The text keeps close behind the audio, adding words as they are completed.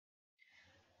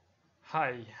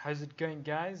Hi, how's it going,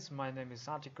 guys? My name is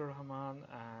Atikur Rahman,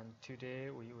 and today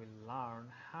we will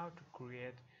learn how to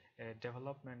create a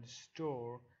development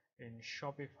store in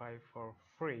Shopify for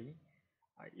free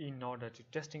in order to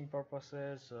testing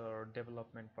purposes or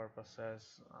development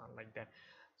purposes like that.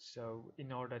 So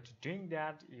in order to doing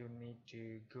that, you need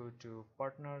to go to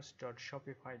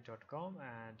partners.shopify.com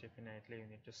and definitely you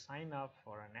need to sign up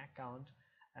for an account.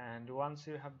 And once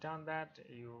you have done that,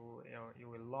 you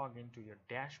will log into your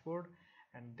dashboard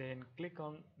and then click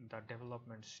on the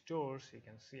development stores you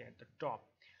can see at the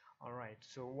top. Alright,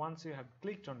 so once you have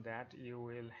clicked on that, you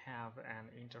will have an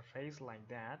interface like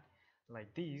that,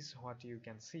 like this, what you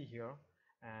can see here,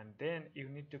 and then you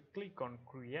need to click on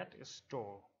create a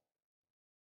store.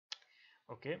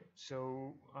 Okay,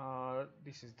 so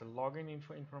this is the login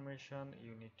information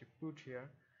you need to put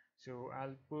here. So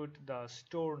I'll put the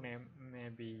store name,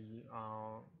 maybe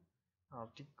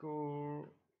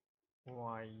Tico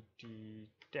YT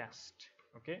test.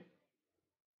 Okay,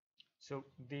 so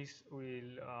this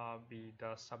will be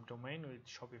the subdomain with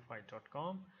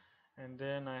shopify.com, and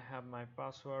then I have my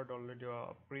password already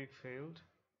pre-filled,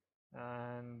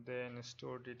 and then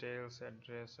store details,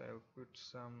 address, I'll put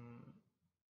some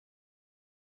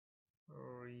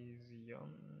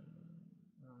region,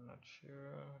 I'm not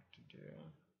sure what to do.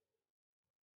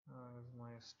 Is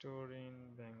my store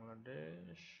in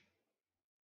Bangladesh?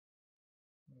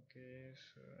 Okay,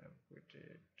 so I'll put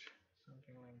it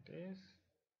something like this.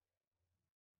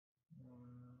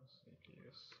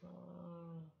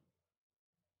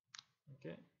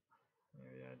 Okay,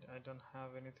 maybe I don't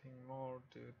have anything more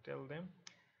to tell them.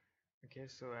 Okay,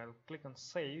 so I'll click on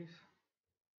save.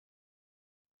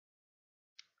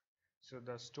 So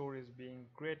the store is being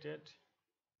created.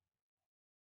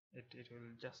 It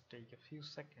will just take a few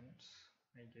seconds,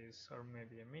 I guess, or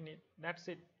maybe a minute. That's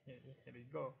it. Here we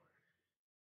go.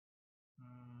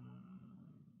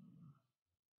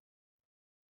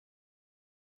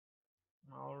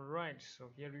 All right,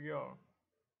 so here we are.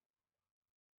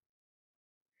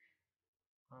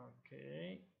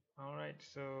 Okay, all right,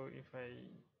 so if I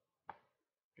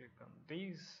click on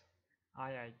this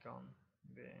eye icon,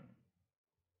 then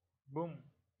boom,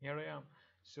 here I am.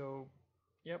 So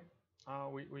yep,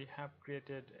 we have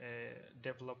created a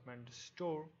development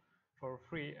store for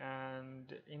free,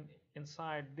 and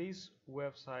inside this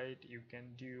website you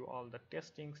can do all the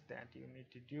testings that you need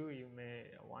to do. You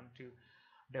may want to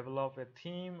develop a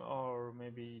theme or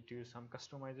maybe do some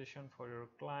customization for your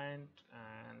client,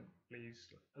 and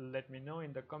please let me know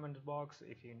in the comment box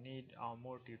if you need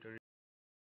more tutorials.